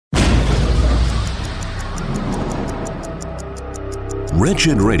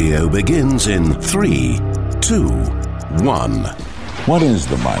Wretched Radio begins in 3, 2, 1. What is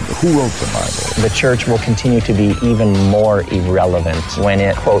the Bible? Who wrote the Bible? The church will continue to be even more irrelevant when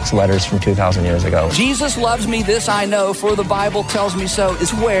it quotes letters from 2,000 years ago. Jesus loves me, this I know, for the Bible tells me so,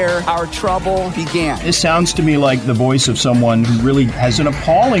 is where our trouble began. This sounds to me like the voice of someone who really has an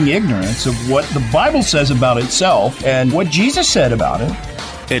appalling ignorance of what the Bible says about itself and what Jesus said about it.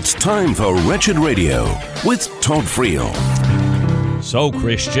 It's time for Wretched Radio with Todd Friel. So,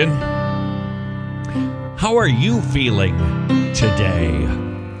 Christian, how are you feeling today?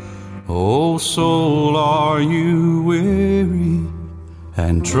 Oh, soul, are you weary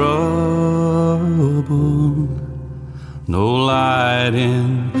and troubled? No light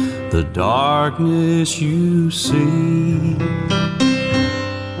in the darkness you see.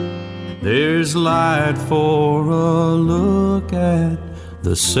 There's light for a look at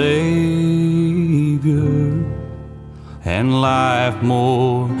the Savior, and life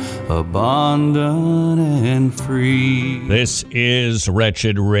more abundant and free. This is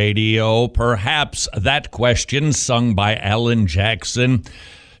Wretched Radio. Perhaps that question, sung by Alan Jackson,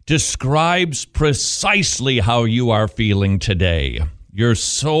 describes precisely how you are feeling today. Your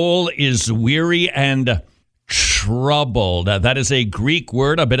soul is weary and troubled. That is a Greek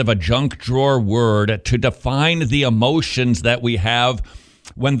word, a bit of a junk drawer word, to define the emotions that we have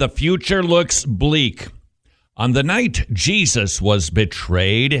when the future looks bleak. On the night Jesus was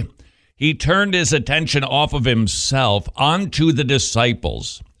betrayed, he turned his attention off of himself onto the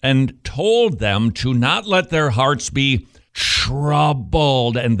disciples and told them to not let their hearts be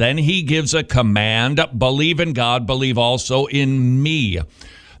troubled. And then he gives a command, believe in God, believe also in me.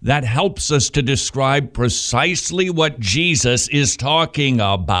 That helps us to describe precisely what Jesus is talking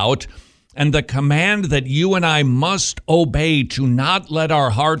about, and the command that you and I must obey to not let our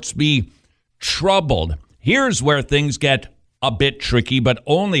hearts be troubled. Here's where things get a bit tricky, but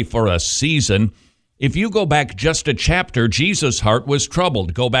only for a season. If you go back just a chapter, Jesus' heart was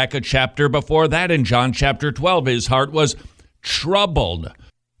troubled. Go back a chapter before that in John chapter 12, his heart was troubled.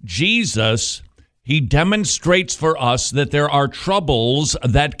 Jesus, he demonstrates for us that there are troubles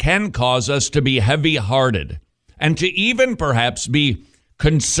that can cause us to be heavy-hearted and to even perhaps be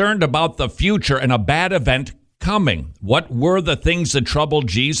concerned about the future and a bad event coming. What were the things that troubled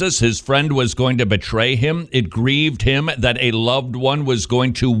Jesus? His friend was going to betray him. It grieved him that a loved one was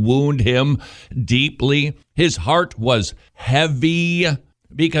going to wound him deeply. His heart was heavy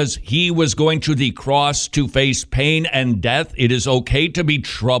because he was going to the cross to face pain and death. It is okay to be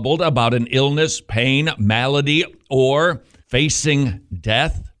troubled about an illness, pain, malady, or facing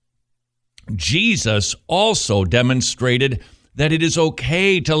death. Jesus also demonstrated that it is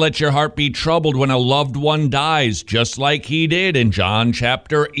okay to let your heart be troubled when a loved one dies, just like he did in John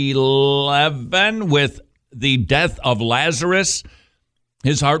chapter 11 with the death of Lazarus.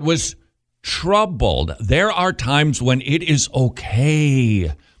 His heart was troubled. There are times when it is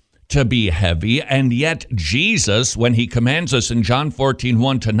okay to be heavy, and yet Jesus, when he commands us in John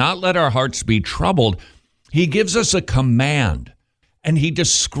 14:1 to not let our hearts be troubled, he gives us a command. And he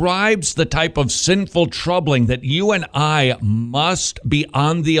describes the type of sinful troubling that you and I must be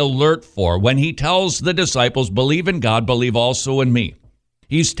on the alert for when he tells the disciples, believe in God, believe also in me.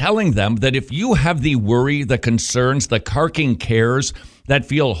 He's telling them that if you have the worry, the concerns, the carking cares that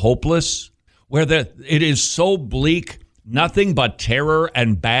feel hopeless, where it is so bleak, nothing but terror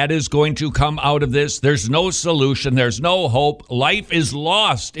and bad is going to come out of this, there's no solution, there's no hope, life is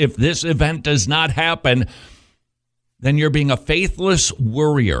lost if this event does not happen, then you're being a faithless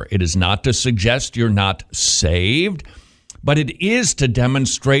worrier. It is not to suggest you're not saved, but it is to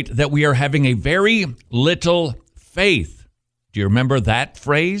demonstrate that we are having a very little faith. Do you remember that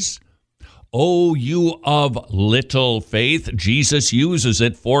phrase? Oh, you of little faith. Jesus uses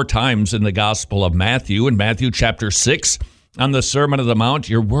it 4 times in the Gospel of Matthew. In Matthew chapter 6, on the Sermon on the Mount,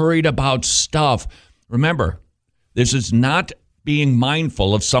 you're worried about stuff. Remember, this is not being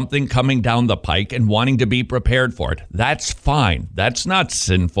mindful of something coming down the pike and wanting to be prepared for it. That's fine. That's not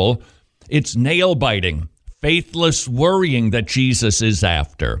sinful. It's nail-biting, faithless worrying that Jesus is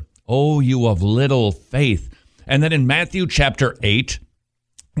after. Oh, you of little faith. And then in Matthew chapter 8,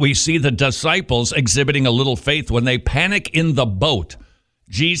 we see the disciples exhibiting a little faith when they panic in the boat.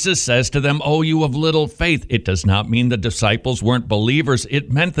 Jesus says to them, oh, you of little faith. It does not mean the disciples weren't believers.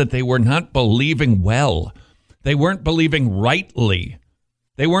 It meant that they were not believing well. They weren't believing rightly.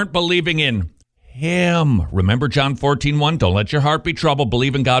 They weren't believing in him. Remember John 14:1? Don't let your heart be troubled.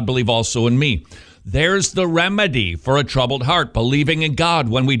 Believe in God, believe also in me. There's the remedy for a troubled heart, believing in God.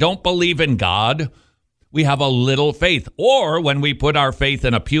 When we don't believe in God, we have a little faith. Or when we put our faith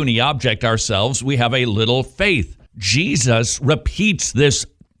in a puny object ourselves, we have a little faith. Jesus repeats this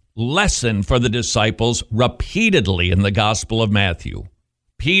lesson for the disciples repeatedly in the Gospel of Matthew.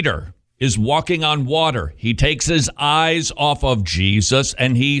 Peter is walking on water. He takes his eyes off of Jesus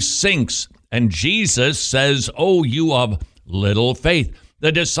and he sinks. And Jesus says, "Oh, you of little faith."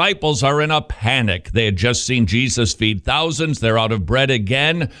 The disciples are in a panic. They had just seen Jesus feed thousands. They're out of bread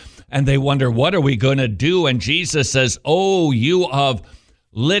again. And they wonder, what are we going to do? And Jesus says, "Oh, you of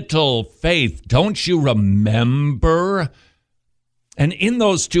little faith. Don't you remember?" And in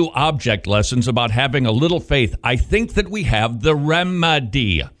those two object lessons about having a little faith, I think that we have the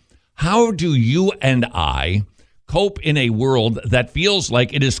remedy. How do you and I cope in a world that feels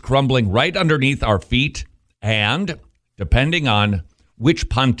like it is crumbling right underneath our feet? And depending on which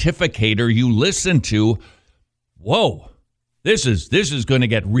pontificator you listen to, whoa, this is going to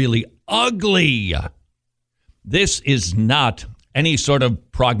get really ugly. This is not any sort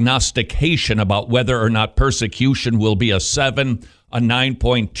of prognostication about whether or not persecution will be a 7, a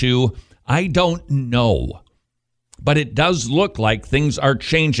 9.2. I don't know. But it does look like things are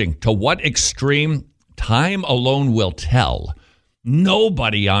changing. To what extreme? Time alone will tell.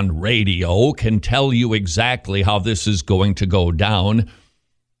 Nobody on radio can tell you exactly how this is going to go down.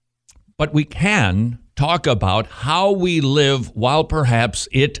 But we can talk about how we live while perhaps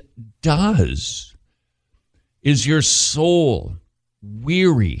it does. Is your soul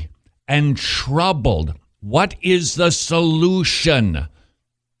weary and troubled? What is the solution?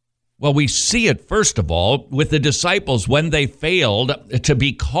 Well, we see it, first of all, with the disciples when they failed to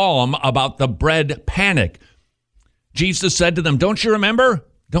be calm about the bread panic. Jesus said to them, "Don't you remember?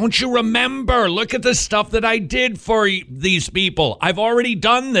 Don't you remember? Look at the stuff that I did for these people. I've already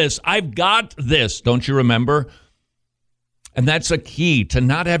done this. I've got this. Don't you remember?" And that's a key to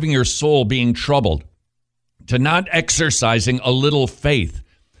not having your soul being troubled, to not exercising a little faith,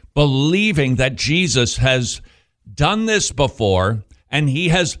 believing that Jesus has done this before and he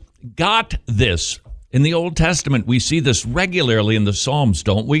has got this. In the Old Testament, we see this regularly in the Psalms,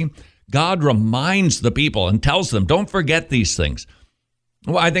 don't we? God reminds the people and tells them, don't forget these things.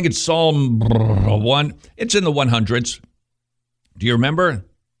 Well, I think it's Psalm 1. It's in the 100s. Do you remember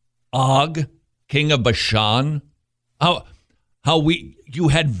Og, king of Bashan? How you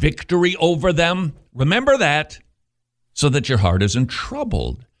had victory over them? Remember that so that your heart isn't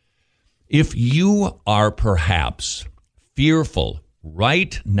troubled. If you are perhaps fearful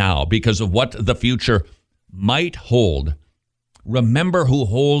right now because of what the future might hold, remember who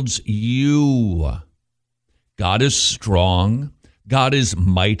holds you. God is strong. God is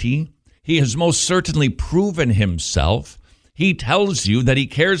mighty. He has most certainly proven himself. He tells you that he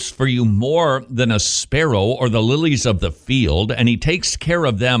cares for you more than a sparrow or the lilies of the field, and he takes care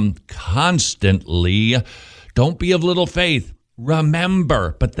of them constantly. Don't be of little faith.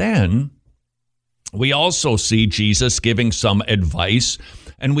 Remember. But then we also see Jesus giving some advice,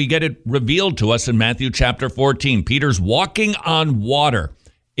 and we get it revealed to us in Matthew chapter 14. Peter's walking on water.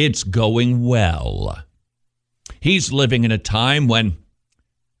 It's going well. He's living in a time when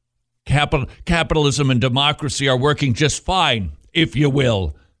capitalism and democracy are working just fine, if you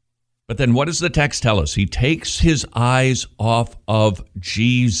will. But then what does the text tell us? He takes his eyes off of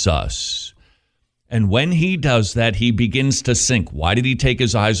Jesus. And when he does that, he begins to sink. Why did he take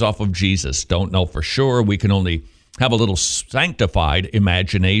his eyes off of Jesus? Don't know for sure. We can only have a little sanctified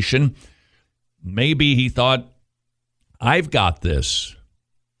imagination. Maybe he thought, I've got this.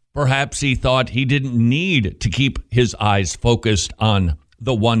 Perhaps he thought he didn't need to keep his eyes focused on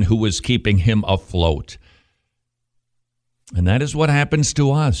the one who was keeping him afloat. And that is what happens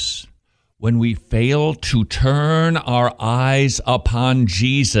to us when we fail to turn our eyes upon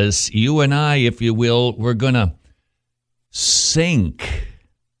Jesus. You and I, if you will, we're going to sink.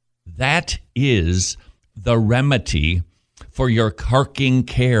 That is the remedy for your carking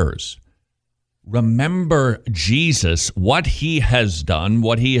cares. Remember Jesus, what he has done,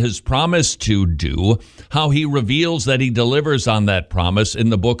 what he has promised to do, how he reveals that he delivers on that promise in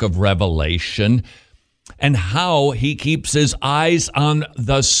the book of Revelation, and how he keeps his eyes on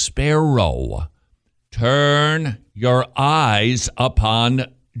the sparrow. Turn your eyes upon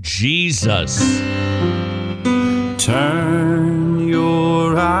Jesus. Turn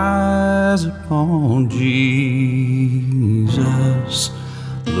your eyes upon Jesus.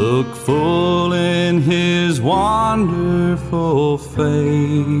 Look full in his wonderful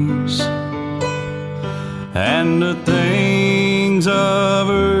face, and the things of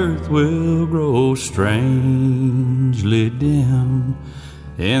earth will grow strangely dim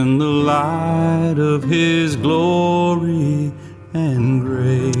in the light of his glory and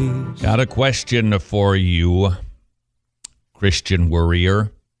grace. Got a question for you, Christian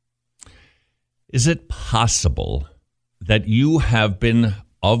worrier. Is it possible that you have been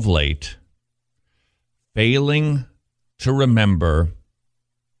of late failing to remember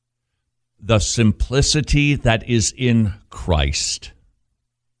the simplicity that is in Christ?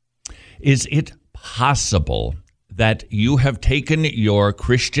 Is it possible that you have taken your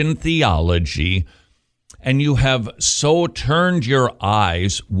Christian theology and you have so turned your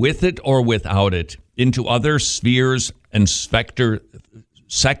eyes, with it or without it, into other spheres and sectors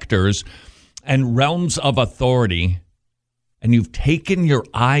and realms of authority, and you've taken your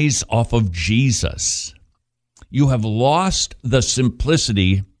eyes off of Jesus? You have lost the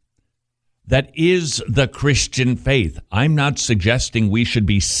simplicity that is the Christian faith. I'm not suggesting we should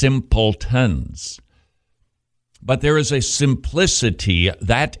be simpletons, but there is a simplicity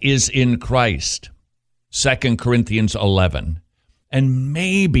that is in Christ. 2 Corinthians 11. And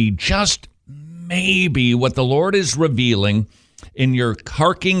maybe, just maybe, what the Lord is revealing in your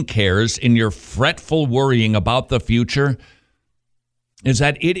carking cares, in your fretful worrying about the future, is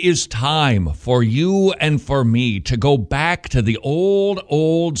that it is time for you and for me to go back to the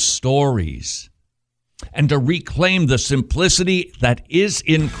old stories and to reclaim the simplicity that is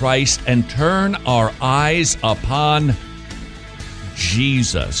in Christ and turn our eyes upon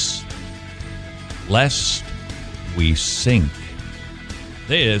Jesus, lest we sink.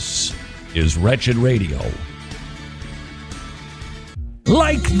 This is Wretched Radio.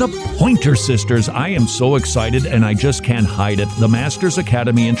 Like the Pointer Sisters, I am so excited and I just can't hide it. The Masters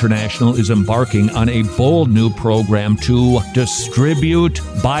Academy International is embarking on a bold new program to distribute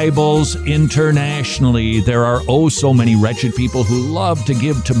Bibles internationally. There are so many wretched people who love to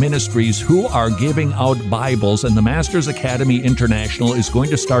give to ministries who are giving out Bibles, and the Masters Academy International is going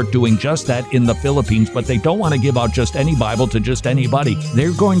to start doing just that in the Philippines, but they don't want to give out just any Bible to just anybody.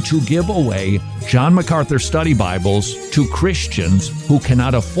 They're going to give away John MacArthur study Bibles to Christians who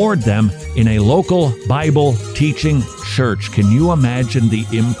cannot afford them in a local Bible teaching church. Can you imagine the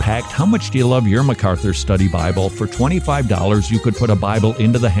impact? How much do you love your MacArthur study Bible? For $25, you could put a Bible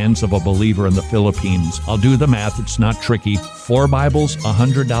into the hands of a believer in the Philippines. I'll do the math. It's not tricky. 4 Bibles,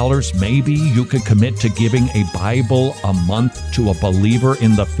 $100. Maybe you could commit to giving a Bible a month to a believer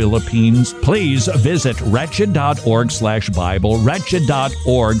in the Philippines. Please visit wretched.org/Bible,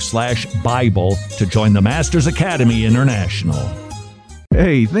 wretched.org/Bible to join the Masters Academy International.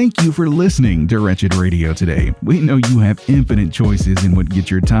 Hey, thank you for listening to Wretched Radio today. We know you have infinite choices in what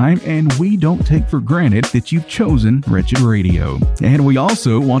gets your time, and we don't take for granted that you've chosen Wretched Radio. And we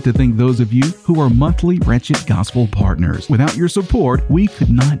also want to thank those of you who are monthly Wretched Gospel partners. Without your support, we could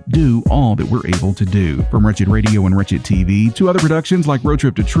not do all that we're able to do. From Wretched Radio and Wretched TV to other productions like Road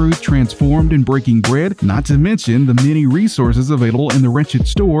Trip to Truth, Transformed, and Breaking Bread, not to mention the many resources available in the Wretched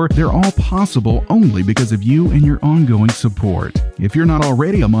store, they're all possible only because of you and your ongoing support. If you're not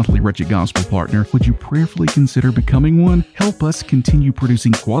already a monthly Wretched Gospel partner, would you prayerfully consider becoming one? Help us continue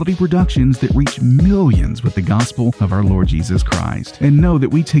producing quality productions that reach millions with the gospel of our Lord Jesus Christ. And know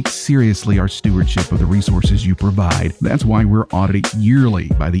that we take seriously our stewardship of the resources you provide. That's why we're audited yearly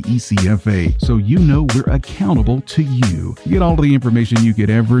by the ECFA, so you know we're accountable to you. Get all the information you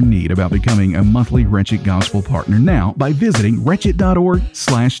could ever need about becoming a monthly Wretched Gospel partner now by visiting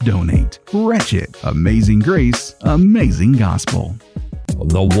wretched.org/donate. Wretched. Amazing grace, amazing gospel.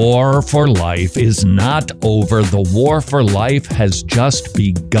 The war for life is not over. The war for life has just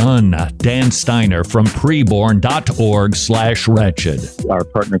begun. Dan Steiner from preborn.org/wretched. Our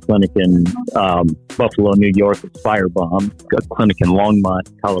partner clinic in Buffalo, New York was firebombed. A clinic in Longmont,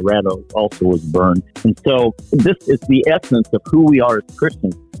 Colorado also was burned. And so this is the essence of who we are as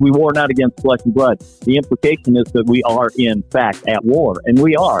Christians. We war not against flesh and blood. The implication is that we are, in fact, at war, and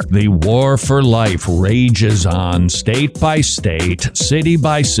we are. The war for life rages on, state by state, city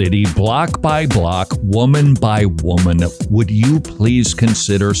by city, block by block, woman by woman. Would you please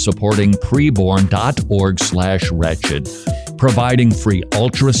consider supporting preborn.org/wretched, providing free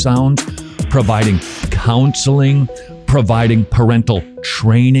ultrasound, providing counseling, providing parental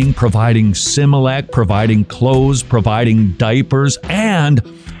training, providing Similac, providing clothes, providing diapers, and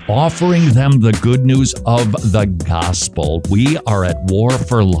offering them the good news of the gospel. We are at war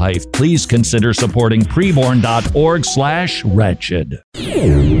for life. Please consider supporting preborn.org/wretched.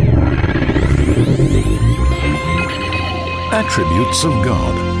 Attributes of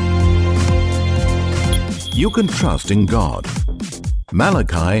God. You can trust in God.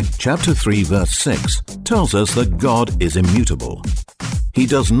 Malachi chapter 3 verse 6 tells us that God is immutable. He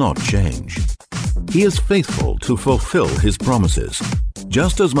does not change. He is faithful to fulfill his promises,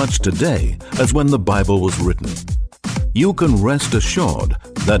 just as much today as when the Bible was written. You can rest assured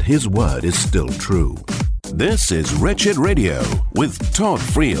that his word is still true. This is Wretched Radio with Todd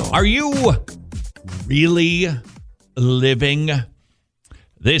Friel. Are you really living?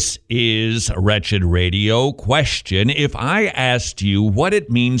 This is Wretched Radio. Question: if I asked you what it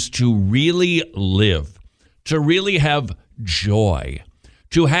means to really live, to really have joy,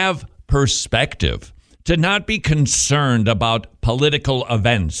 to have perspective, to not be concerned about political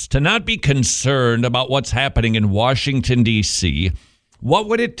events, to not be concerned about what's happening in Washington, D.C., what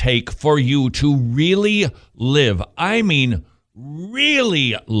would it take for you to really live? I mean,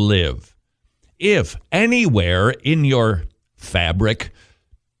 really live. If anywhere in your fabric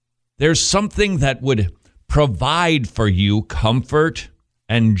there's something that would provide for you comfort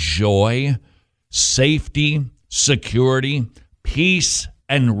and joy, safety, security, peace,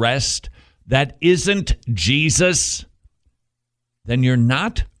 and rest that isn't Jesus, then you're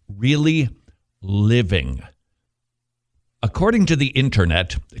not really living. According to the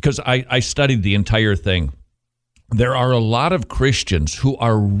internet, because I studied the entire thing, there are a lot of Christians who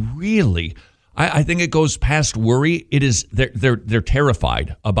are really, I think it goes past worry. It is they're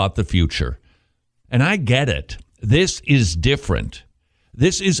terrified about the future. And I get it. This is different.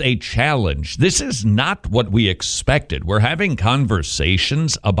 This is a challenge. This is not what we expected. We're having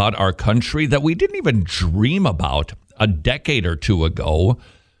conversations about our country that we didn't even dream about a decade or two ago.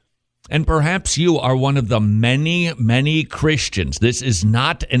 And perhaps you are one of the many, many Christians. This is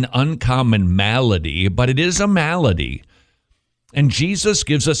not an uncommon malady, but it is a malady. And Jesus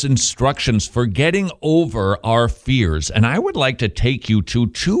gives us instructions for getting over our fears. And I would like to take you to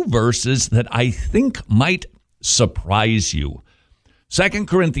two verses that I think might surprise you. 2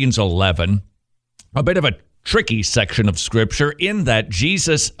 Corinthians 11, a bit of a tricky section of Scripture in that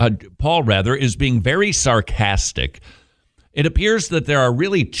Paul is being very sarcastic. It appears that there are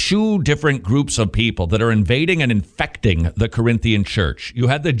really two different groups of people that are invading and infecting the Corinthian church. You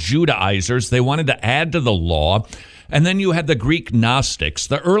had the Judaizers. They wanted to add to the law. And then you had the Greek Gnostics,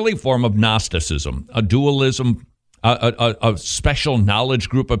 the early form of Gnosticism, a dualism, a special knowledge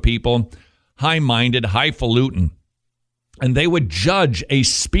group of people, high-minded, highfalutin. And they would judge a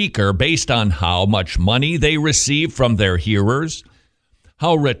speaker based on how much money they received from their hearers,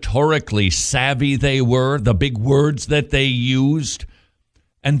 how rhetorically savvy they were, the big words that they used.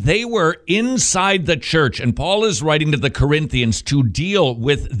 And they were inside the church. And Paul is writing to the Corinthians to deal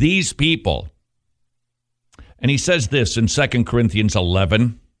with these people. And he says this in 2 Corinthians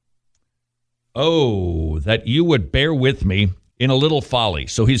 11. Oh, that you would bear with me in a little folly.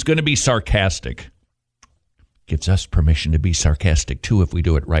 So he's going to be sarcastic. Gives us permission to be sarcastic, too, if we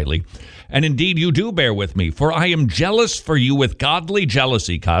do it rightly. And indeed, you do bear with me, for I am jealous for you with godly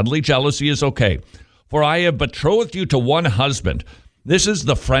jealousy. Godly jealousy is okay. For I have betrothed you to one husband. This is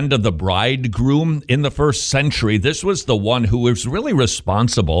the friend of the bridegroom in the first century. This was the one who was really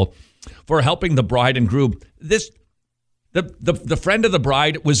responsible for helping the bride and groom. The friend of the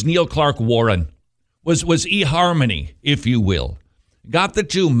bride was Neil Clark Warren, was eHarmony, if you will. Got the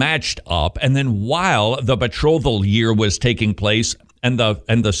two matched up, and then while the betrothal year was taking place and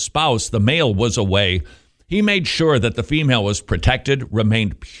the spouse, the male, was away, he made sure that the female was protected,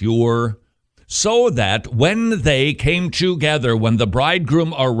 remained pure, so that when they came together, when the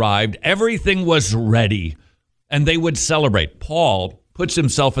bridegroom arrived, everything was ready, and they would celebrate. Paul puts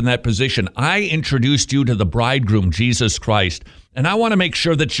himself in that position. I introduced you to the bridegroom, Jesus Christ, and I want to make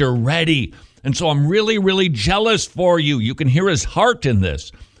sure that you're ready. And so I'm really, really jealous for you. You can hear his heart in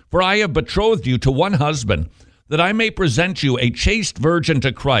this. For I have betrothed you to one husband, that I may present you a chaste virgin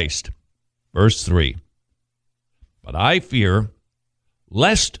to Christ. Verse 3. But I fear,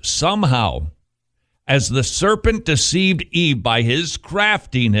 lest somehow, as the serpent deceived Eve by his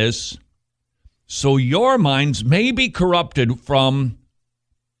craftiness, so your minds may be corrupted from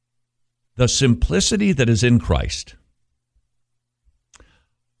the simplicity that is in Christ.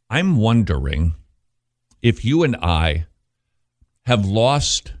 I'm wondering if you and I have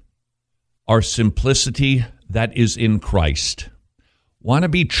lost our simplicity that is in Christ. Want to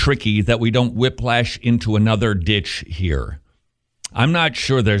be tricky that we don't whiplash into another ditch here. I'm not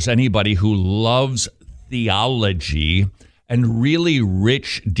sure there's anybody who loves theology and really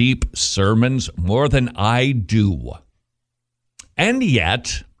rich, deep sermons more than I do. And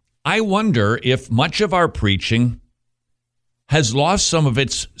yet, I wonder if much of our preaching has lost some of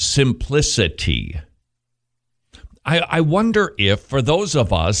its simplicity. I wonder if, for those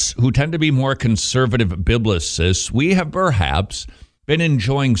of us who tend to be more conservative biblicists, we have perhaps been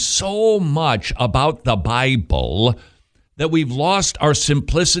enjoying so much about the Bible that we've lost our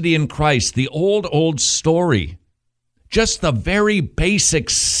simplicity in Christ, the old story. Just the very basic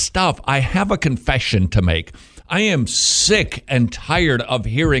stuff. I have a confession to make. I am sick and tired of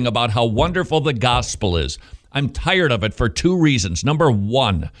hearing about how wonderful the gospel is. I'm tired of it for two reasons. Number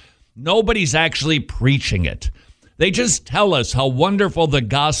one, nobody's actually preaching it. They just tell us how wonderful the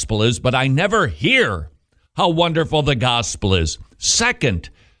gospel is, but I never hear how wonderful the gospel is. Second,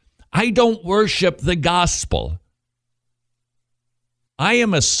 I don't worship the gospel. I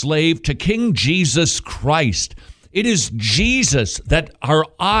am a slave to King Jesus Christ. It is Jesus that our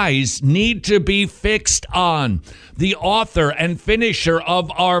eyes need to be fixed on, the author and finisher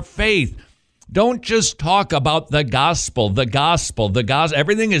of our faith. Don't just talk about the gospel, the gospel, the gospel.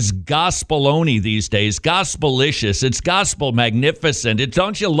 Everything is gospel-only these days, gospel-licious. It's gospel magnificent.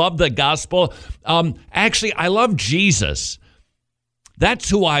 Don't you love the gospel? Actually, I love Jesus. That's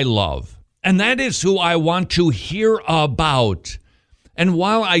who I love, and that is who I want to hear about. And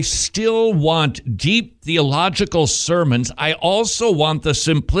while I still want deep theological sermons, I also want the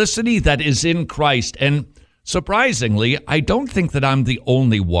simplicity that is in Christ. And surprisingly, I don't think that I'm the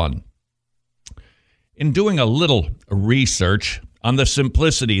only one. In doing a little research on the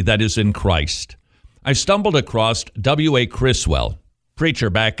simplicity that is in Christ, I stumbled across W.A. Criswell,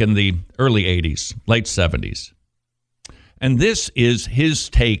 preacher back in the early 80s, late 70s. And this is his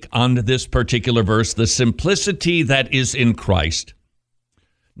take on this particular verse, the simplicity that is in Christ.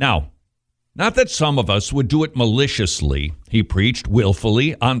 Now, not that some of us would do it maliciously, he preached,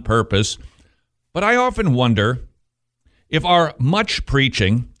 willfully, on purpose, but I often wonder if our much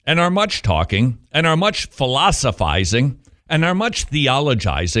preaching and our much talking and our much philosophizing and our much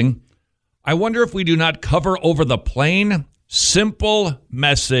theologizing, I wonder if we do not cover over the plain, simple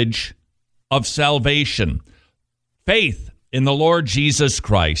message of salvation, faith in the Lord Jesus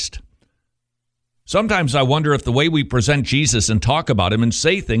Christ. Sometimes I wonder if the way we present Jesus and talk about him and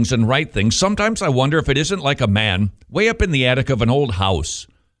say things and write things, sometimes I wonder if it isn't like a man way up in the attic of an old house,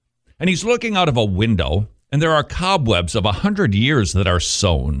 and he's looking out of a window, and there are cobwebs of 100 years that are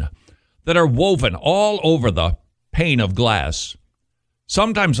sewn, that are woven all over the pane of glass.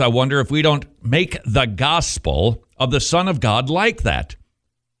 Sometimes I wonder if we don't make the gospel of the Son of God like that.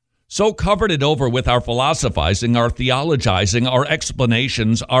 So covered it over with our philosophizing, our theologizing, our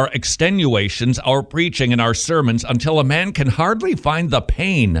explanations, our extenuations, our preaching, and our sermons until a man can hardly find the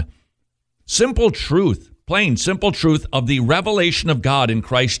pain. Simple truth, plain, simple truth of the revelation of God in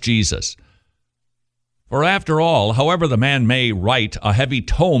Christ Jesus. For after all, however the man may write a heavy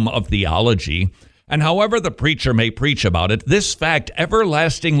tome of theology, and however the preacher may preach about it, this fact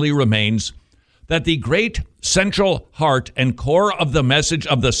everlastingly remains that the great central heart and core of the message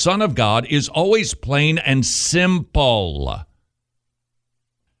of the Son of God is always plain and simple.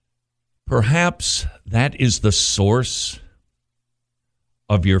 Perhaps that is the source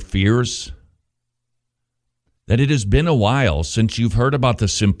of your fears, that it has been a while since you've heard about the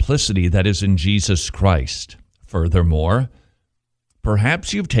simplicity that is in Jesus Christ. Furthermore,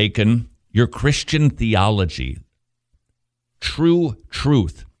 perhaps you've taken your Christian theology, true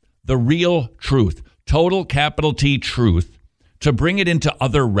truth, the real truth, total capital T truth, to bring it into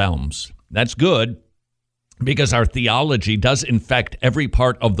other realms. That's good, because our theology does infect every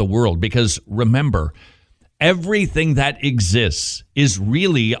part of the world. Because remember, everything that exists is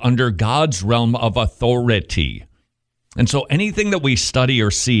really under God's realm of authority. And so anything that we study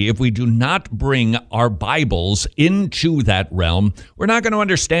or see, if we do not bring our Bibles into that realm, we're not going to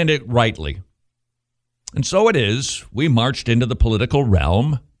understand it rightly. And so it is, we marched into the political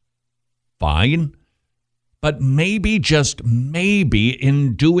realm. Fine. But maybe, just maybe,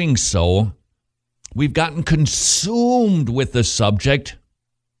 in doing so, we've gotten consumed with the subject,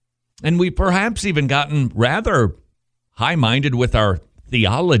 and we've perhaps even gotten rather high-minded with our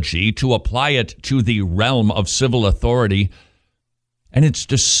theology to apply it to the realm of civil authority, and it's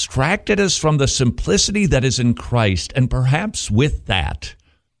distracted us from the simplicity that is in Christ, and perhaps with that,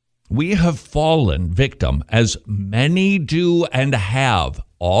 we have fallen victim, as many do and have,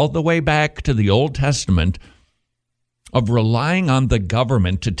 all the way back to the Old Testament, of relying on the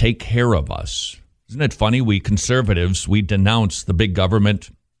government to take care of us. Isn't it funny? We conservatives, we denounce the big government,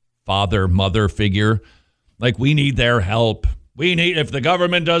 father, mother figure, like we need their help. If the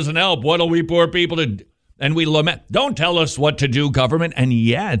government doesn't help, what'll we poor people do? And we lament, don't tell us what to do, government. And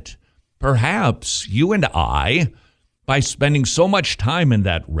yet, perhaps you and I, by spending so much time in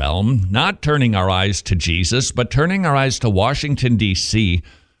that realm, not turning our eyes to Jesus, but turning our eyes to Washington, D.C.,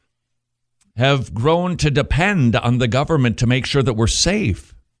 have grown to depend on the government to make sure that we're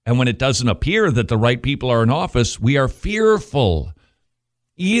safe. And when it doesn't appear that the right people are in office, we are fearful.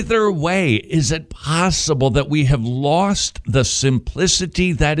 Either way, is it possible that we have lost the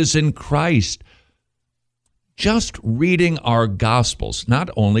simplicity that is in Christ? Just reading our Gospels, not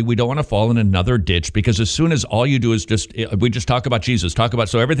only we don't want to fall in another ditch, because as soon as all you do is we just talk about Jesus,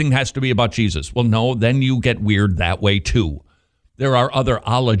 so everything has to be about Jesus. Well, no, then you get weird that way too. There are other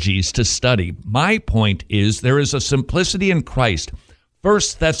ologies to study. My point is there is a simplicity in Christ. 1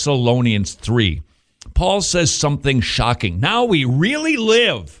 Thessalonians 3. Paul says something shocking. Now we really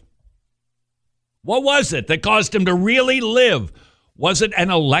live. What was it that caused him to really live? Was it an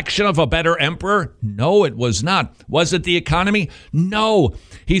election of a better emperor? No, it was not. Was it the economy? No.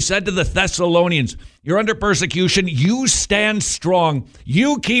 He said to the Thessalonians, you're under persecution. You stand strong.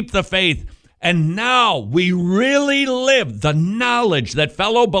 You keep the faith. And now we really live. The knowledge that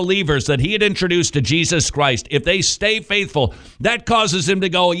fellow believers that he had introduced to Jesus Christ, if they stay faithful, that causes him to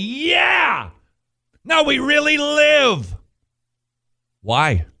go, yeah, now we really live.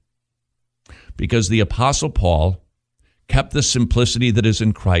 Why? Because the Apostle Paul kept the simplicity that is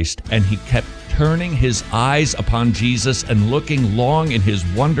in Christ, and he kept turning his eyes upon Jesus and looking long in his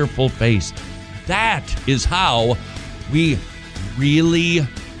wonderful face. That is how we really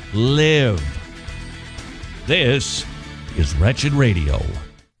live. This is Wretched Radio.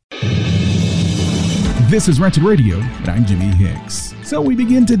 This is Wretched Radio, and I'm Jimmy Hicks. So we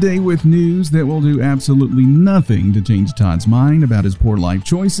begin today with news that will do absolutely nothing to change Todd's mind about his poor life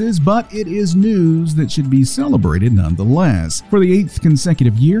choices, but it is news that should be celebrated nonetheless. For the 8th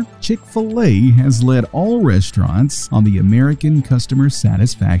consecutive year, Chick-fil-A has led all restaurants on the American Customer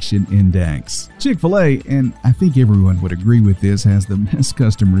Satisfaction Index. Chick-fil-A, and I think everyone would agree with this, has the best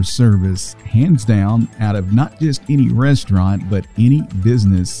customer service, hands down, out of not just any restaurant, but any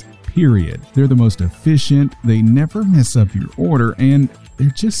business period. They're the most efficient, they never mess up your order, and they're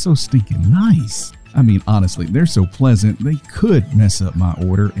just so stinking nice. I mean, honestly, they're so pleasant, they could mess up my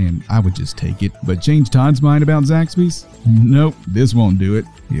order and I would just take it. But change Todd's mind about Zaxby's? Nope, this won't do it.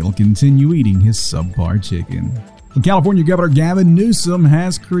 He'll continue eating his subpar chicken. California Governor Gavin Newsom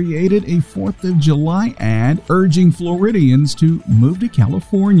has created a 4th of July ad urging Floridians to move to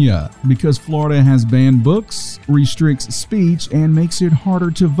California because Florida has banned books, restricts speech, and makes it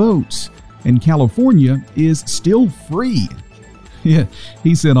harder to vote. And California is still free. Yeah,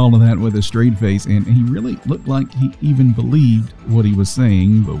 he said all of that with a straight face, and he really looked like he even believed what he was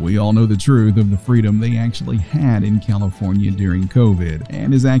saying, but we all know the truth of the freedom they actually had in California during COVID.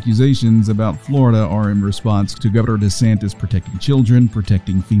 And his accusations about Florida are in response to Governor DeSantis protecting children,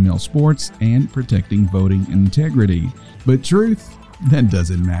 protecting female sports, and protecting voting integrity. But truth, that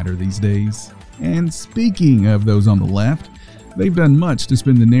doesn't matter these days. And speaking of those on the left, they've done much to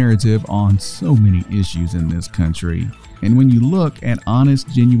spin the narrative on so many issues in this country. And when you look at honest,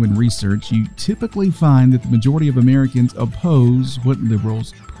 genuine research, you typically find that the majority of Americans oppose what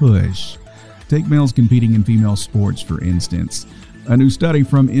liberals push. Take males competing in female sports, for instance. A new study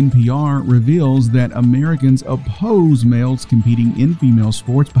from NPR reveals that Americans oppose males competing in female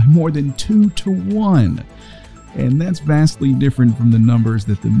sports by more than 2-to-1. And that's vastly different from the numbers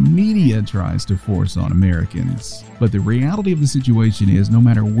that the media tries to force on Americans. But the reality of the situation is, no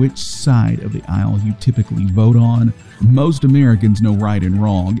matter which side of the aisle you typically vote on, most Americans know right and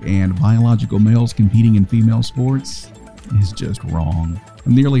wrong, and biological males competing in female sports is just wrong.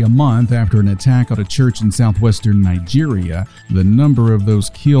 Nearly a month after an attack on a church in southwestern Nigeria, the number of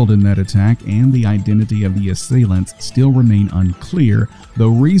those killed in that attack and the identity of the assailants still remain unclear, though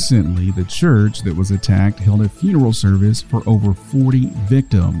recently the church that was attacked held a funeral service for over 40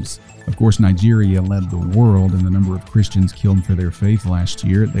 victims. Of course, Nigeria led the world in the number of Christians killed for their faith last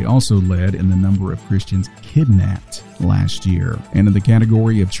year. They also led in the number of Christians kidnapped last year. And in the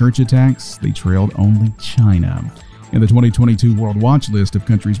category of church attacks, they trailed only China. In the 2022 World Watch list of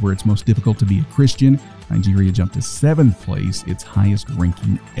countries where it's most difficult to be a Christian, Nigeria jumped to 7th place, its highest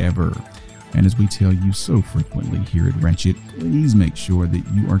ranking ever. And as we tell you so frequently here at Wretched, please make sure that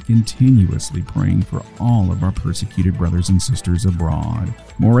you are continuously praying for all of our persecuted brothers and sisters abroad.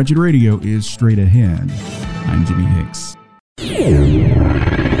 More Wretched Radio is straight ahead. I'm Jimmy Hicks.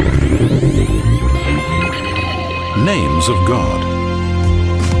 Names of God.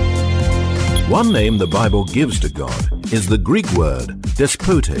 One name the Bible gives to God is the Greek word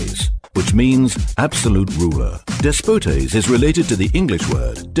despotes, which means absolute ruler. Despotes is related to the English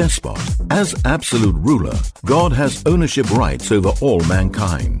word despot. As absolute ruler, God has ownership rights over all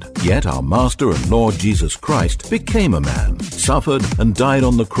mankind. Yet our Master and Lord Jesus Christ became a man, suffered and died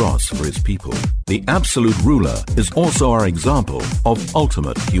on the cross for his people. The absolute ruler is also our example of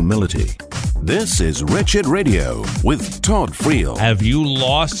ultimate humility. This is Wretched Radio with Todd Friel. Have you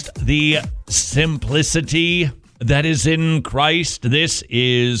lost the simplicity that is in Christ? This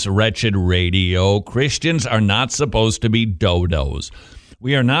is Wretched Radio. Christians are not supposed to be dodos.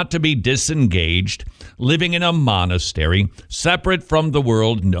 We are not to be disengaged, living in a monastery, separate from the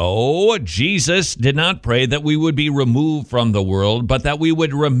world. No, Jesus did not pray that we would be removed from the world, but that we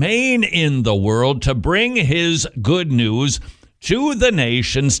would remain in the world to bring his good news to the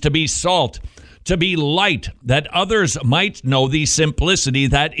nations to be salt, to be light, that others might know the simplicity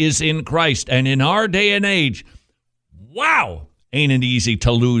that is in Christ. And in our day and age, wow, ain't it easy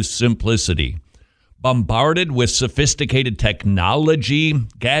to lose simplicity. Bombarded with sophisticated technology,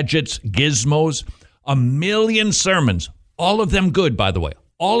 gadgets, gizmos, a million sermons, all of them good, by the way,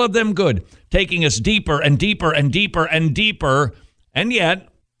 all of them good, taking us deeper and deeper and deeper and deeper, and yet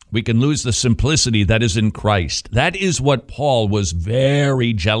we can lose the simplicity that is in Christ. That is what Paul was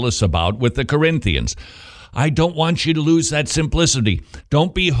very jealous about with the Corinthians. I don't want you to lose that simplicity.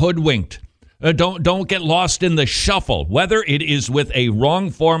 Don't be hoodwinked. Don't get lost in the shuffle, whether it is with a wrong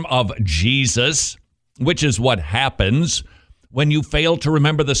form of Jesus, which is what happens when you fail to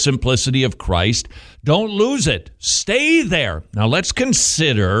remember the simplicity of Christ. Don't lose it. Stay there. Now let's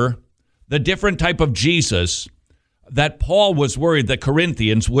consider the different type of Jesus that Paul was worried the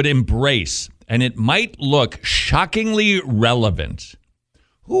Corinthians would embrace, and it might look shockingly relevant.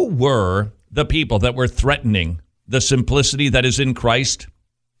 Who were the people that were threatening the simplicity that is in Christ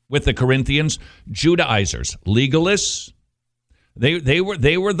with the Corinthians? Judaizers, legalists. They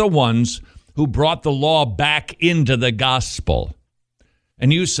were the ones who brought the law back into the gospel.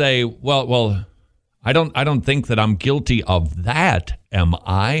 And you say, well, I don't think that I'm guilty of that, am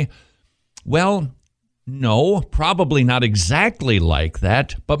I? Well, no, probably not exactly like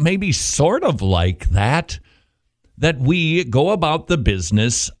that, but maybe sort of like that we go about the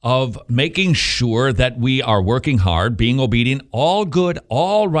business of making sure that we are working hard, being obedient, all good,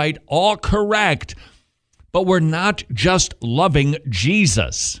 all right, all correct, but we're not just loving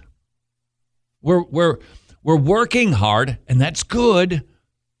Jesus. We're working hard, and that's good,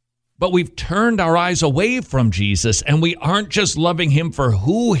 but we've turned our eyes away from Jesus, and we aren't just loving him for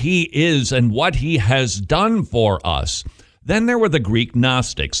who he is and what he has done for us. Then there were the Greek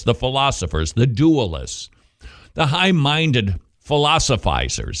Gnostics, the philosophers, the dualists, the high-minded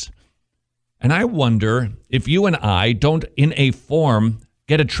philosophizers. And I wonder if you and I don't, in a form,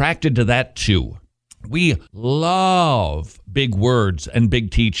 get attracted to that too. We love big words and big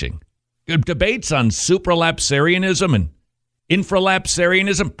teaching. Debates on supralapsarianism and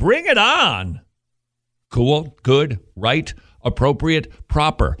infralapsarianism, bring it on. Cool, good, right, appropriate,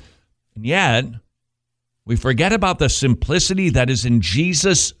 proper. And yet, we forget about the simplicity that is in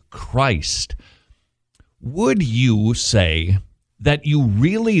Jesus Christ. Would you say that you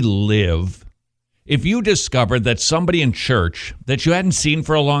really live if you discovered that somebody in church that you hadn't seen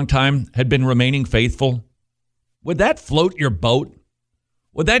for a long time had been remaining faithful? Would that float your boat?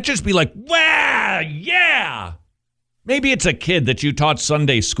 Would that just be like, wow, yeah? Maybe it's a kid that you taught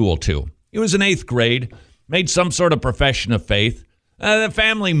Sunday school to. He was in 8th grade, made some sort of profession of faith. The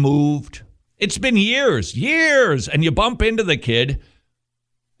family moved. It's been years, and you bump into the kid.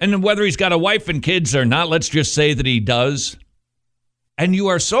 And whether he's got a wife and kids or not, let's just say that he does. And you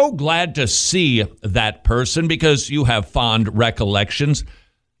are so glad to see that person because you have fond recollections.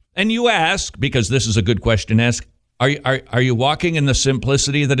 And you ask, because this is a good question to ask, are you walking in the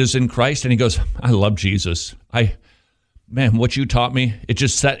simplicity that is in Christ? And he goes, I love Jesus. Man, what you taught me, it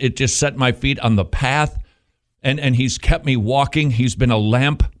just set my feet on the path, and he's kept me walking. He's been a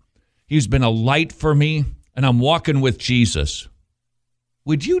lamp. He's been a light for me, and I'm walking with Jesus.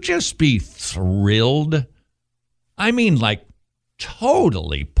 Would you just be thrilled? I mean, like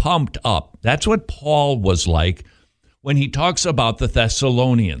totally pumped up. That's what Paul was like when he talks about the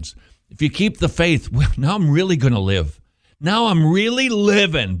Thessalonians. If you keep the faith, well, now I'm really going to live. Now I'm really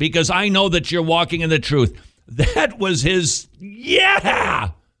living because I know that you're walking in the truth. That was his, yeah.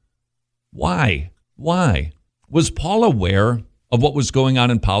 Why? Was Paul aware of what was going on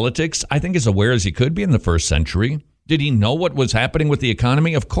in politics? I think as aware as he could be in the first century. Did he know what was happening with the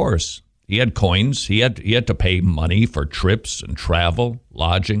economy? Of course. He had coins. He had to pay money for trips and travel,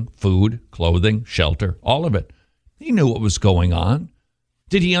 lodging, food, clothing, shelter, all of it. He knew what was going on.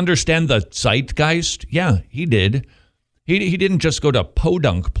 Did he understand the zeitgeist? Yeah, he did. He didn't just go to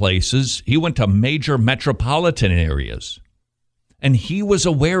podunk places. He went to major metropolitan areas. And he was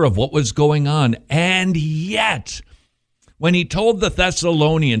aware of what was going on. And yet, when he told the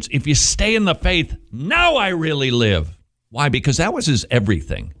Thessalonians, if you stay in the faith, now I really live. Why? Because that was his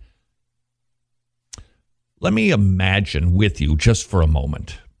everything. Let me imagine with you just for a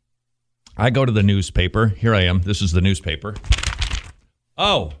moment. I go to the newspaper. Here I am. This is the newspaper.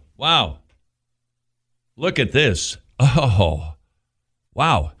 Oh, wow. Look at this. Oh,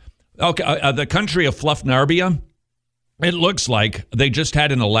 wow. Okay, the country of Fluffnarbia, it looks like they just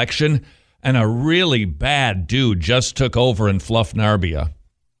had an election and a really bad dude just took over in Fluffnarbia.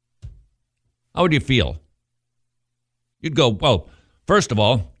 How would you feel? You'd go, well, first of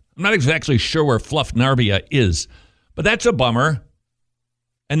all, I'm not exactly sure where Fluffnarbia is, But that's a bummer.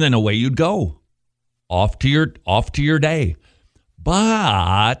 And then away you'd go. Off to your day.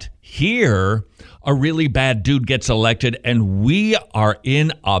 But here, a really bad dude gets elected and we are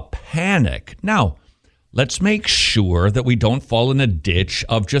in a panic. Now, let's make sure that we don't fall in a ditch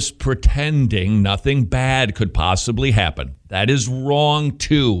of just pretending nothing bad could possibly happen. That is wrong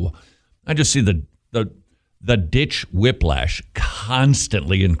too. I just see the ditch whiplash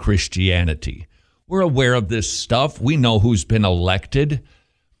constantly in Christianity. We're aware of this stuff. We know who's been elected,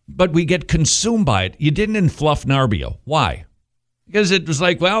 but we get consumed by it. You didn't in Fluff-Narbia. Why? Because it was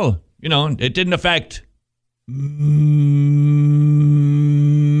like, well, it didn't affect me.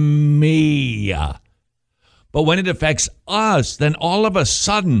 But when it affects us, then all of a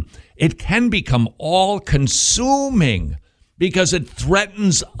sudden it can become all-consuming because it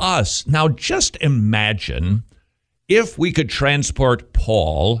threatens us. Now, just imagine if we could transport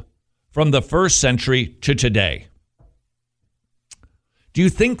Paul from the first century to today. Do you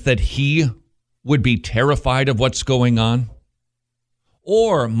think that he would be terrified of what's going on?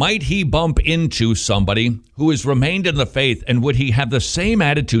 Or might he bump into somebody who has remained in the faith, and would he have the same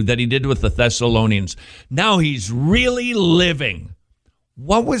attitude that he did with the Thessalonians? Now he's really living.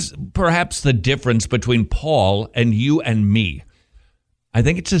 What was perhaps the difference between Paul and you and me? I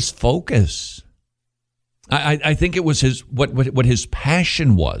think it's his focus. I think it was what his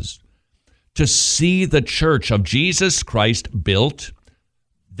passion was, to see the church of Jesus Christ built,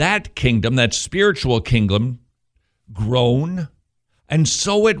 that kingdom, that spiritual kingdom, grown. And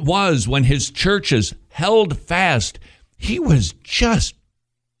so it was when his churches held fast. He was just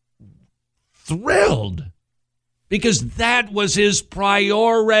thrilled because that was his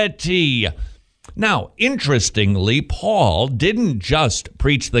priority. Now, interestingly, Paul didn't just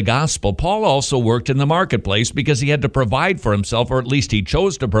preach the gospel. Paul also worked in the marketplace because he had to provide for himself, or at least he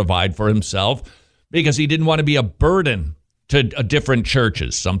chose to provide for himself because he didn't want to be a burden to different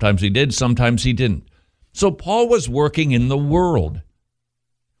churches. Sometimes he did, sometimes he didn't. So Paul was working in the world.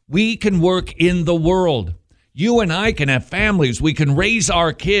 We can work in the world. You and I can have families. We can raise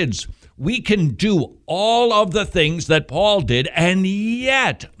our kids. We can do all of the things that Paul did. And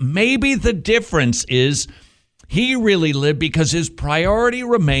yet, maybe the difference is he really lived because his priority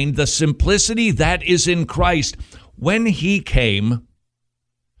remained the simplicity that is in Christ. When he came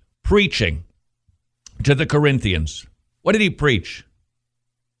preaching to the Corinthians, what did he preach?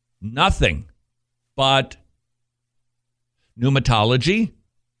 Nothing but pneumatology,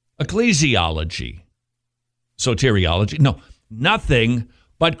 ecclesiology, soteriology. No, nothing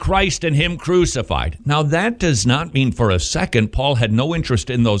but Christ and him crucified. Now, that does not mean for a second Paul had no interest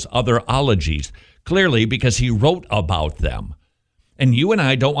in those other ologies, clearly because he wrote about them. And you and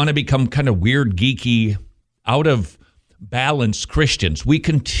I don't want to become kind of weird, geeky, out of balance Christians. We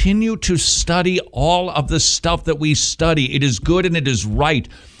continue to study all of the stuff that we study. It is good and it is right.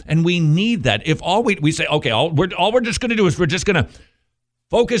 And we need that. If all we say, okay, all we're just going to do is we're just going to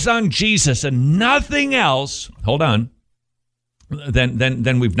focus on Jesus and nothing else, hold on,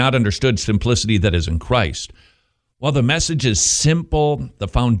 then we've not understood simplicity that is in Christ. Well, the message is simple, the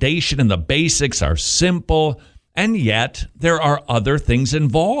foundation and the basics are simple, and yet there are other things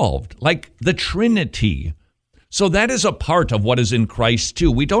involved, like the Trinity. So that is a part of what is in Christ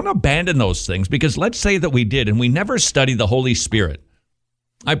too. We don't abandon those things, because let's say that we did and we never study the Holy Spirit.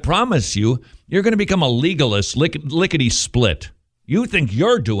 I promise you, you're going to become a legalist, lickety-split. You think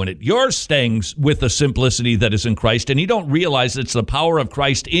you're doing it. You're staying with the simplicity that is in Christ, and you don't realize it's the power of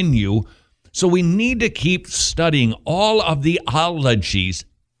Christ in you. So we need to keep studying all of the ologies,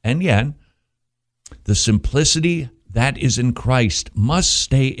 and yet the simplicity that is in Christ must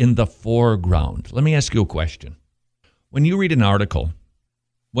stay in the foreground. Let me ask you a question. When you read an article,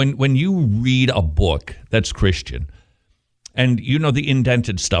 when you read a book that's Christian, and you know the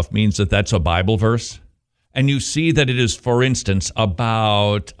indented stuff means that that's a Bible verse, and you see that it is, for instance,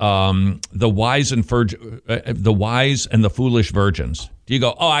 about the wise and the foolish virgins. Do you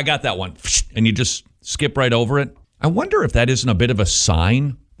go, oh, I got that one, and you just skip right over it? I wonder if that isn't a bit of a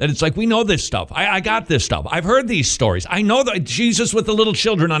sign that it's like, we know this stuff. I got this stuff. I've heard these stories. I know that Jesus with the little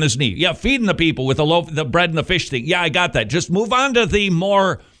children on his knee. Yeah, feeding the people with the loaf, the bread and the fish thing. Yeah, I got that. Just move on to the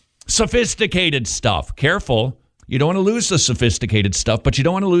more sophisticated stuff. Careful. You don't want to lose the sophisticated stuff, but you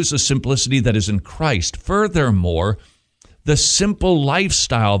don't want to lose the simplicity that is in Christ. Furthermore, the simple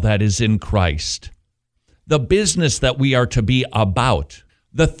lifestyle that is in Christ, the business that we are to be about,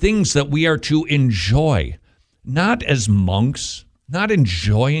 the things that we are to enjoy, not as monks, not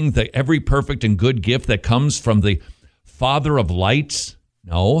enjoying the every perfect and good gift that comes from the Father of lights.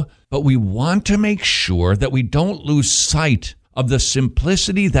 No, but we want to make sure that we don't lose sight of the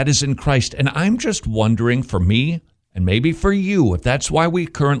simplicity that is in Christ. And I'm just wondering, for me, And maybe for you, if that's why we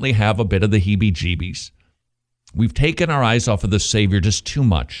currently have a bit of the heebie-jeebies, we've taken our eyes off of the Savior just too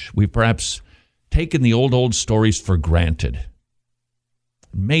much. We've perhaps taken the old stories for granted.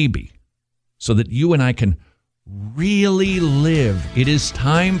 Maybe, so that you and I can really live. It is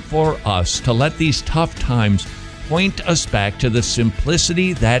time for us to let these tough times point us back to the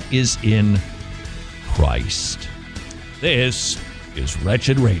simplicity that is in Christ. This is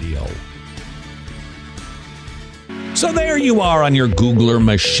Wretched Radio. So there you are on your Googler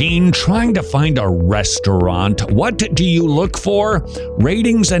machine trying to find a restaurant. What do you look for?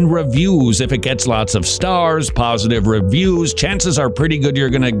 Ratings and reviews. If it gets lots of stars, positive reviews, chances are pretty good you're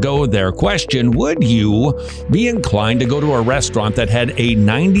going to go there. Question, would you be inclined to go to a restaurant that had a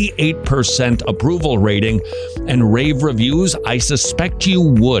 98% approval rating and rave reviews? I suspect you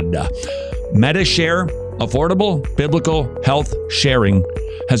would. Metashare, affordable biblical health sharing,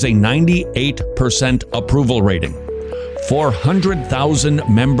 has a 98% approval rating. 400,000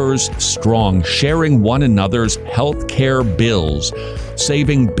 members strong, sharing one another's health care bills,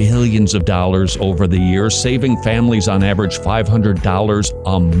 saving billions of dollars over the years, saving families on average $500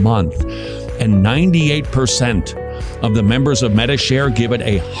 a month. And 98% of the members of Metashare give it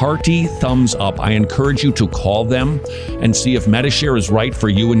a hearty thumbs up. I encourage you to call them and see if Metashare is right for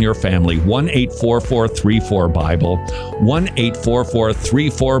you and your family. 1-844-34-BIBLE.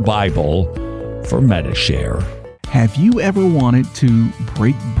 1-844-34-BIBLE for Metashare. Have you ever wanted to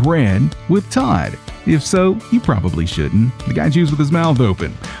break bread with Todd? If so, you probably shouldn't. The guy chews with his mouth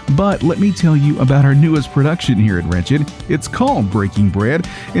open. But let me tell you about our newest production here at Wretched. It's called Breaking Bread,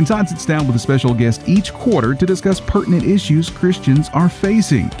 and Todd sits down with a special guest each quarter to discuss pertinent issues Christians are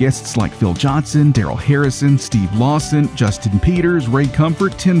facing. Guests like Phil Johnson, Daryl Harrison, Steve Lawson, Justin Peters, Ray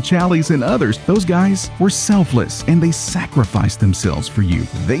Comfort, Tim Challies, and others. Those guys were selfless, and they sacrificed themselves for you.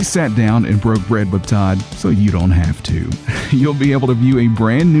 They sat down and broke bread with Todd, so you don't have to. You'll be able to view a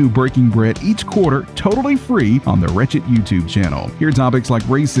brand new Breaking Bread each quarter totally free on the Wretched YouTube channel. Hear topics like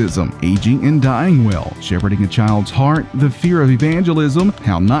racism, aging and dying well, shepherding a child's heart, the fear of evangelism,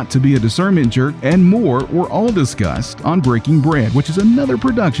 how not to be a discernment jerk, and more were all discussed on Breaking Bread, which is another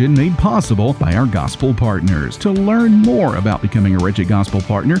production made possible by our gospel partners. To learn more about becoming a Wretched Gospel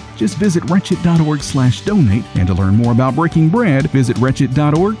partner, just visit wretched.org/donate, and to learn more about Breaking Bread, visit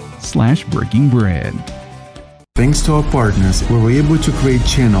wretched.org/breaking bread. Thanks to our partners, we were able to create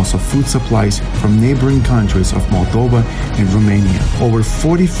channels of food supplies from neighboring countries of Moldova and Romania. Over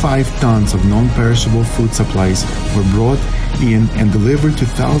 45 tons of non-perishable food supplies were brought in and delivered to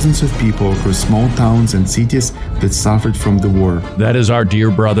thousands of people across small towns and cities that suffered from the war. That is our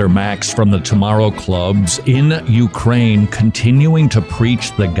dear brother Max from the Tomorrow Clubs in Ukraine, continuing to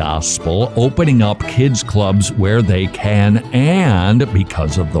preach the gospel, opening up kids' clubs where they can, and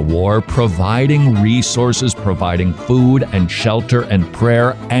because of the war, providing resources, providing food and shelter and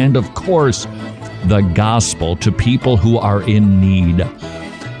prayer, and of course, the gospel to people who are in need.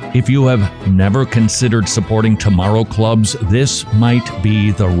 If you have never considered supporting Tomorrow Clubs, this might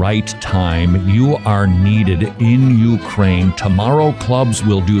be the right time. You are needed in Ukraine. Tomorrow Clubs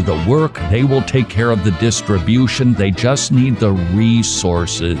will do the work. They will take care of the distribution. They just need the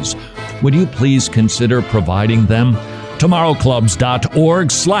resources. Would you please consider providing them?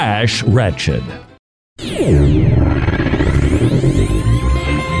 tomorrowclubs.org/wretched.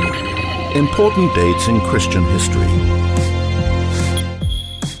 Important dates in Christian history.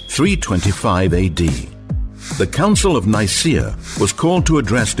 325 AD. The Council of Nicaea was called to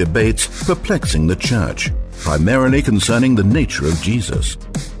address debates perplexing the Church, primarily concerning the nature of Jesus.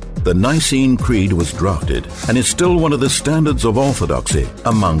 The Nicene Creed was drafted and is still one of the standards of orthodoxy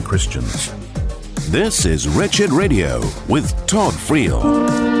among Christians. This is Wretched Radio with Todd Friel.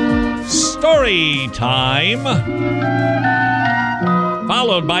 Story time,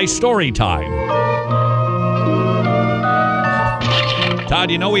 followed by story time. Todd,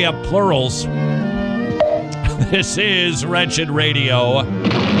 you know we have plurals. This is Wretched Radio.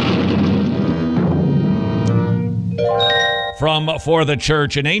 For the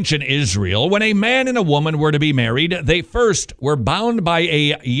church in ancient Israel, when a man and a woman were to be married, they first were bound by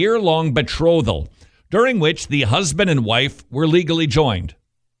a year-long betrothal, during which the husband and wife were legally joined.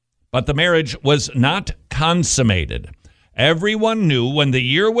 But the marriage was not consummated. Everyone knew when the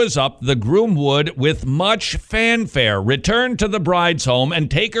year was up, the groom would, with much fanfare, return to the bride's home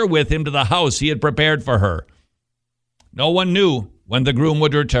and take her with him to the house he had prepared for her. No one knew when the groom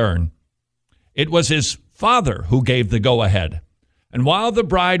would return. It was his father who gave the go-ahead. And while the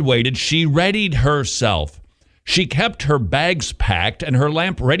bride waited, she readied herself. She kept her bags packed and her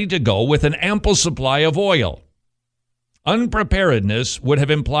lamp ready to go with an ample supply of oil. Unpreparedness would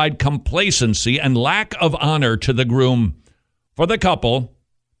have implied complacency and lack of honor to the groom. For the couple,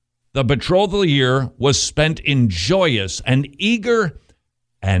 the betrothal year was spent in joyous and eager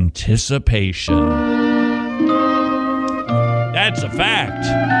anticipation. That's a fact.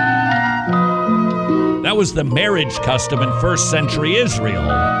 That was the marriage custom in first century Israel.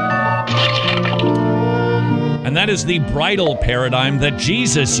 And that is the bridal paradigm that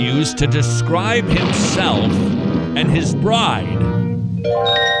Jesus used to describe himself and his bride,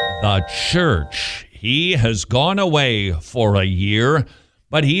 the church. He has gone away for a year,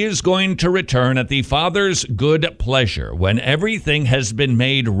 but he is going to return at the Father's good pleasure when everything has been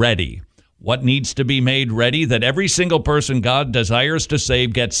made ready. What needs to be made ready? That every single person God desires to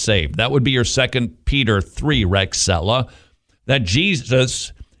save gets saved. That would be your 2 Peter 3, Rexella. That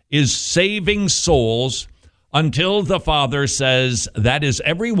Jesus is saving souls until the Father says, that is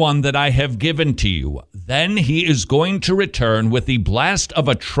everyone that I have given to you. Then he is going to return with the blast of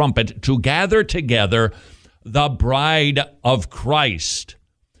a trumpet to gather together the bride of Christ,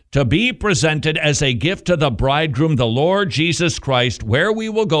 to be presented as a gift to the bridegroom, the Lord Jesus Christ, where we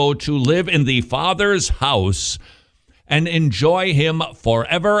will go to live in the Father's house and enjoy him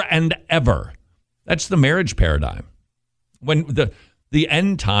forever and ever. That's the marriage paradigm. When the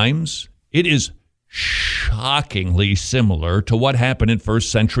end times, it is shockingly similar to what happened in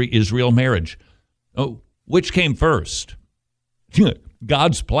first century Israel marriage. Oh, which came first?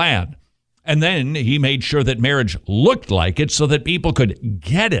 God's plan. And then he made sure that marriage looked like it so that people could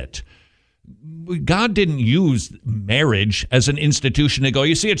get it. God didn't use marriage as an institution to go,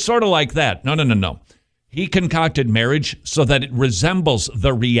 you see, it's sort of like that. No. He concocted marriage so that it resembles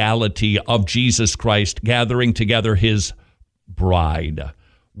the reality of Jesus Christ gathering together his bride.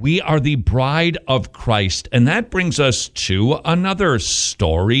 We are the bride of Christ. And that brings us to another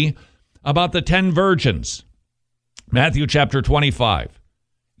story about the 10 virgins. Matthew chapter 25.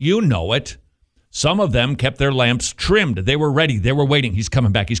 You know it. Some of them kept their lamps trimmed. They were ready. They were waiting. He's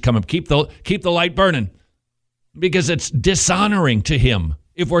coming back. He's coming. Keep the light burning because it's dishonoring to him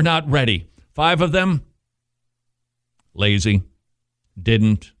if we're not ready. 5 of them, lazy,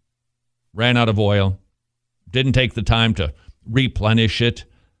 didn't, ran out of oil, didn't take the time to replenish it.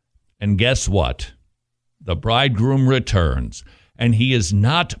 And guess what? The bridegroom returns, and he is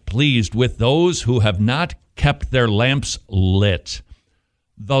not pleased with those who have not kept their lamps lit.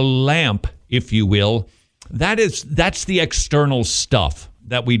 The lamp, if you will, that's the external stuff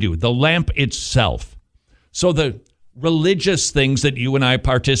that we do, the lamp itself. So the religious things that you and I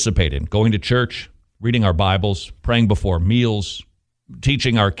participate in, going to church, reading our Bibles, praying before meals,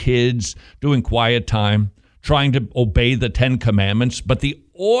 teaching our kids, doing quiet time, trying to obey the 10 commandments, but the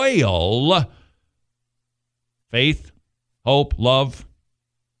oil, faith, hope, love,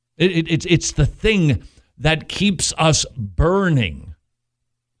 it's the thing that keeps us burning.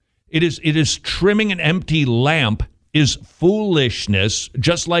 It is trimming an empty lamp is foolishness,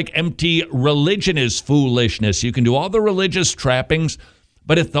 just like empty religion is foolishness. You can do all the religious trappings,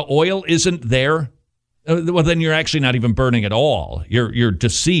 but if the oil isn't there, well, then you're actually not even burning at all. You're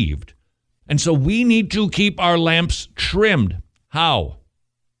deceived. And so we need to keep our lamps trimmed. How?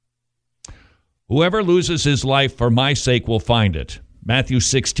 Whoever loses his life for my sake will find it. Matthew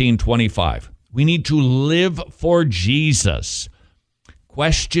 16:25. We need to live for Jesus.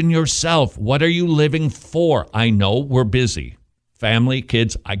 Question yourself. What are you living for? I know we're busy. Family,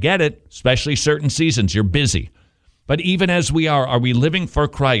 kids, I get it. Especially certain seasons, you're busy. But even as we are we living for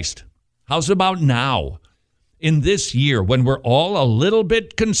Christ? How's about now? In this year, when we're all a little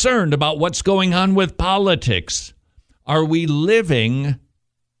bit concerned about what's going on with politics, are we living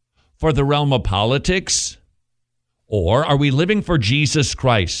for the realm of politics? Or are we living for Jesus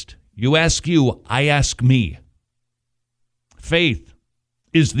Christ? You ask you, I ask me. Faith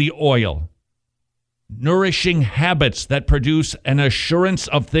is the oil. Nourishing habits that produce an assurance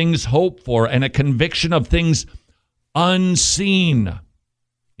of things hoped for and a conviction of things unseen.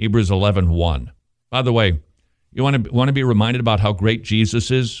 Hebrews 11:1. By the way, you want to be reminded about how great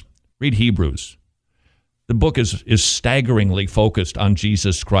Jesus is? Read Hebrews. The book is staggeringly focused on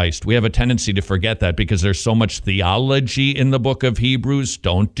Jesus Christ. We have a tendency to forget that because there's so much theology in the book of Hebrews.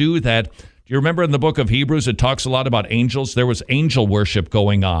 Don't do that. Do you remember in the book of Hebrews, it talks a lot about angels? There was angel worship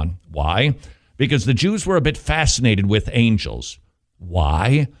going on. Why? Because the Jews were a bit fascinated with angels.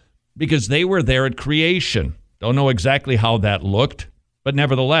 Why? Because they were there at creation. Don't know exactly how that looked, but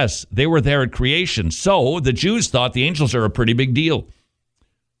nevertheless, they were there at creation. So the Jews thought the angels are a pretty big deal.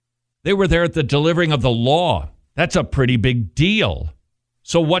 They were there at the delivering of the law. That's a pretty big deal.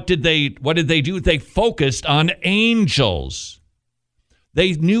 So what did they do? They focused on angels.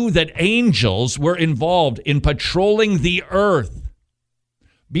 They knew that angels were involved in patrolling the earth,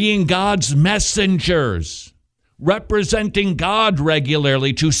 being God's messengers, representing God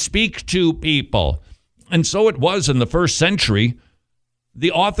regularly to speak to people. And so it was in the first century.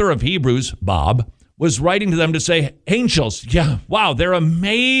 The author of Hebrews, Bob, was writing to them to say, angels, yeah, wow, they're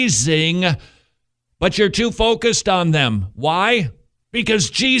amazing, but you're too focused on them. Why? Because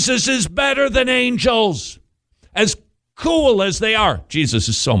Jesus is better than angels. As cool as they are, Jesus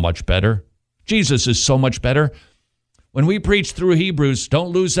is so much better. Jesus is so much better. When we preach through Hebrews, don't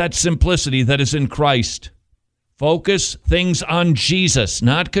lose that simplicity that is in Christ. Focus things on Jesus,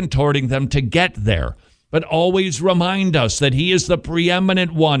 not contorting them to get there, but always remind us that he is the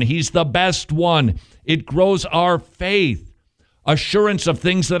preeminent one. He's the best one. It grows our faith, assurance of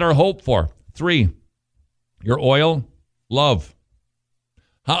things that are hoped for. 3, your oil, love.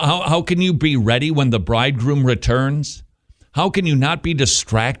 How can you be ready when the bridegroom returns? How can you not be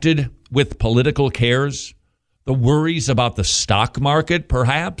distracted with political cares, the worries about the stock market,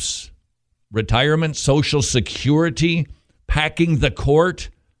 perhaps, retirement, Social Security, packing the court?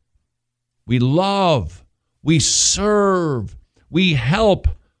 We love, we serve, we help.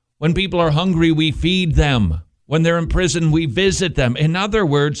 When people are hungry, we feed them. When they're in prison, we visit them. In other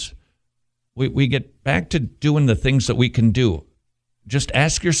words, we get back to doing the things that we can do. Just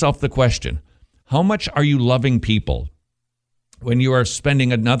ask yourself the question, how much are you loving people when you are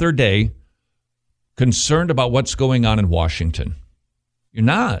spending another day concerned about what's going on in Washington? You're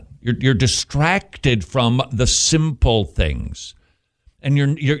not. You're distracted from the simple things. And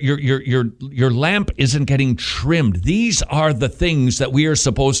your lamp isn't getting trimmed. These are the things that we are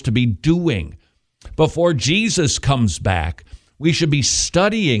supposed to be doing. Before Jesus comes back, we should be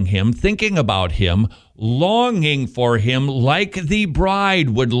studying him, thinking about him, longing for him like the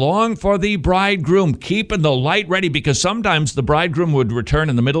bride would long for the bridegroom, keeping the light ready, because sometimes the bridegroom would return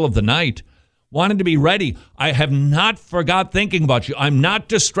in the middle of the night, wanting to be ready. I have not forgot thinking about you. I'm not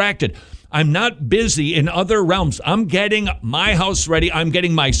distracted. I'm not busy in other realms. I'm getting my house ready. I'm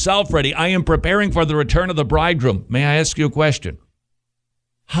getting myself ready. I am preparing for the return of the bridegroom. May I ask you a question?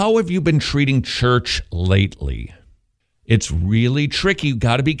 How have you been treating church lately? It's really tricky. You've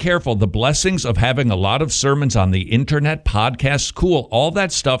got to be careful. The blessings of having a lot of sermons on the internet, podcasts, cool, all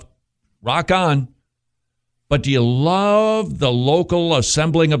that stuff, rock on. But do you love the local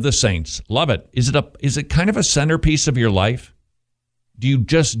assembling of the saints? Love it. Is it kind of a centerpiece of your life? Do you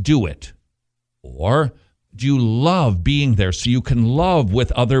just do it? Or do you love being there so you can love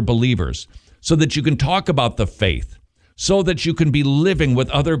with other believers, so that you can talk about the faith, so that you can be living with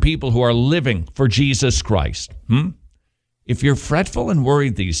other people who are living for Jesus Christ? If you're fretful and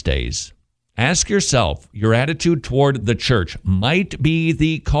worried these days, ask yourself, your attitude toward the church might be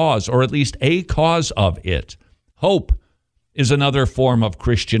the cause, or at least a cause of it. Hope is another form of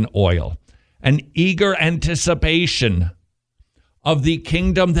Christian oil, an eager anticipation of the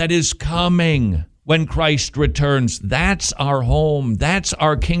kingdom that is coming when Christ returns. That's our home. That's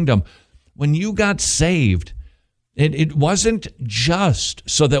our kingdom. When you got saved, it wasn't just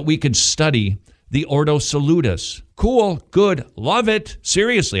so that we could study the Ordo Salutis. Cool, good, love it.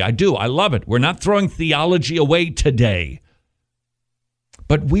 Seriously, I do. I love it. We're not throwing theology away today.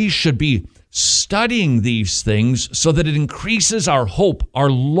 But we should be studying these things so that it increases our hope, our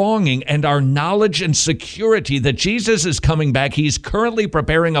longing, and our knowledge and security that Jesus is coming back. He's currently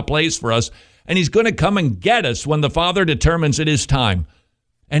preparing a place for us, and he's going to come and get us when the Father determines it is time.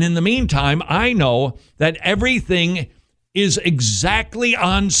 And in the meantime, I know that everything is exactly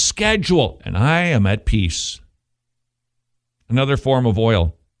on schedule, and I am at peace. Another form of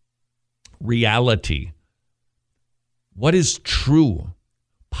oil, reality. What is true?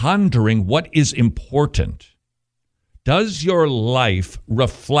 Pondering what is important. Does your life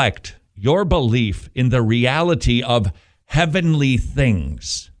reflect your belief in the reality of heavenly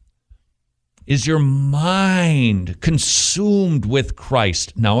things? Is your mind consumed with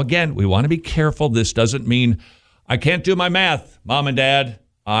Christ? Now, again, we want to be careful. This doesn't mean I can't do my math, Mom and Dad.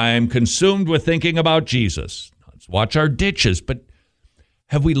 I'm consumed with thinking about Jesus. Let's watch our ditches. But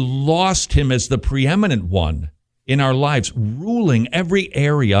have we lost him as the preeminent one in our lives, ruling every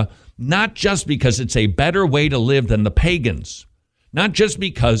area, not just because it's a better way to live than the pagans, not just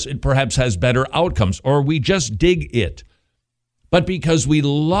because it perhaps has better outcomes or we just dig it, but because we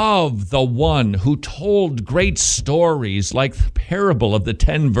love the one who told great stories like the parable of the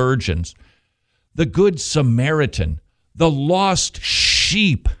 10 virgins, the Good Samaritan, the lost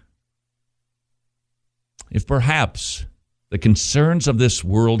sheep. If perhaps the concerns of this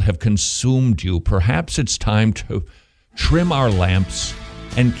world have consumed you, perhaps it's time to trim our lamps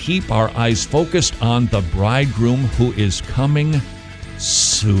and keep our eyes focused on the bridegroom who is coming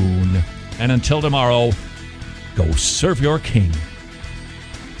soon. And until tomorrow, go serve your King.